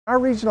Our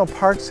regional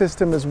park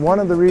system is one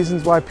of the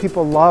reasons why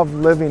people love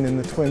living in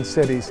the Twin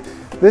Cities.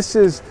 This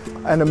is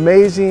an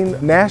amazing,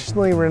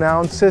 nationally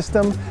renowned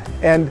system,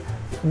 and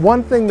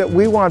one thing that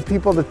we want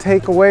people to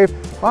take away,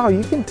 wow,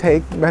 you can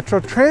take Metro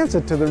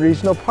Transit to the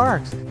regional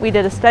parks. We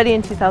did a study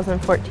in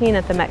 2014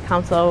 at the Met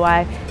Council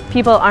why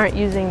people aren't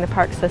using the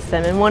park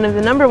system, and one of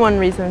the #1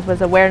 reasons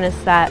was awareness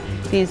that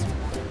these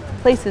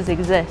places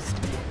exist.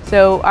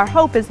 So our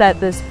hope is that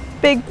this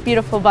big,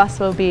 beautiful bus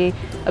will be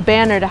a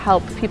banner to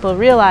help people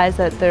realize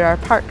that there are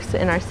parks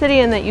in our city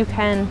and that you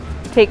can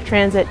take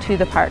transit to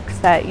the parks,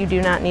 that you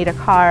do not need a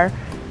car,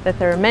 that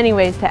there are many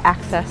ways to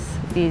access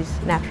these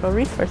natural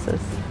resources.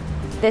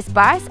 This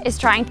bus is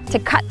trying to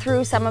cut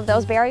through some of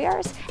those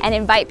barriers and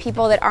invite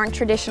people that aren't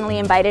traditionally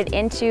invited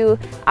into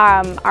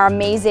our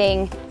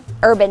amazing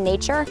urban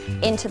nature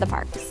into the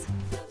parks.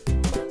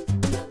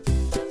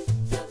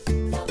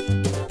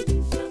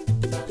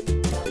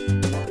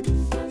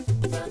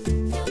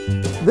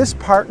 This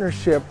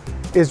partnership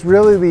is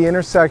really the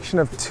intersection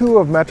of two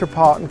of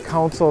Metropolitan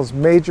Council's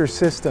major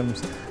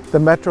systems, the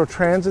Metro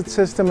Transit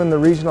system and the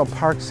regional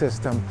park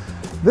system.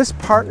 This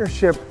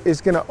partnership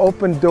is going to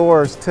open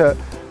doors to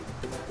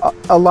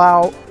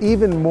allow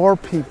even more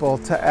people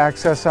to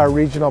access our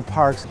regional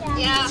parks.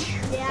 Yeah.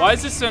 Why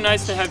is it so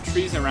nice to have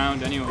trees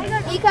around anyway?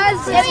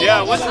 Because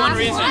yeah, what's one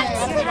reason?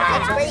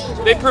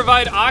 They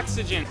provide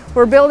oxygen.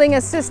 We're building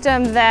a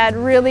system that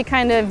really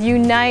kind of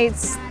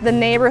unites the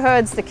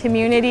neighborhoods, the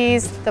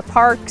communities, the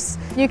parks.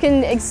 You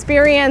can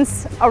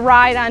experience a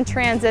ride on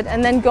transit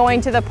and then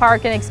going to the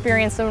park and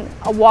experience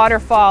a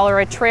waterfall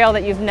or a trail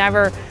that you've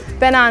never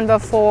been on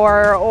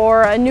before,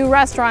 or a new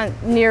restaurant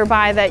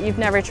nearby that you've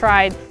never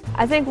tried.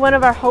 I think one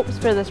of our hopes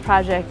for this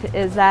project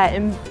is that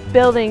in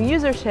building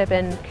usership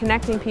and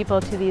connecting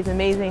people to these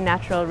amazing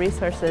natural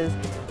resources,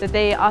 that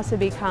they also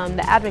become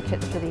the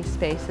advocates for these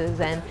spaces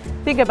and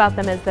think about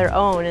them as their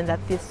own, and that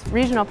this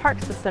regional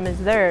park system is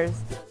theirs.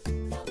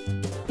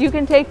 You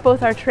can take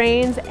both our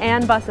trains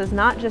and buses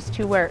not just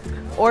to work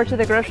or to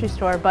the grocery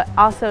store, but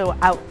also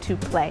out to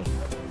play.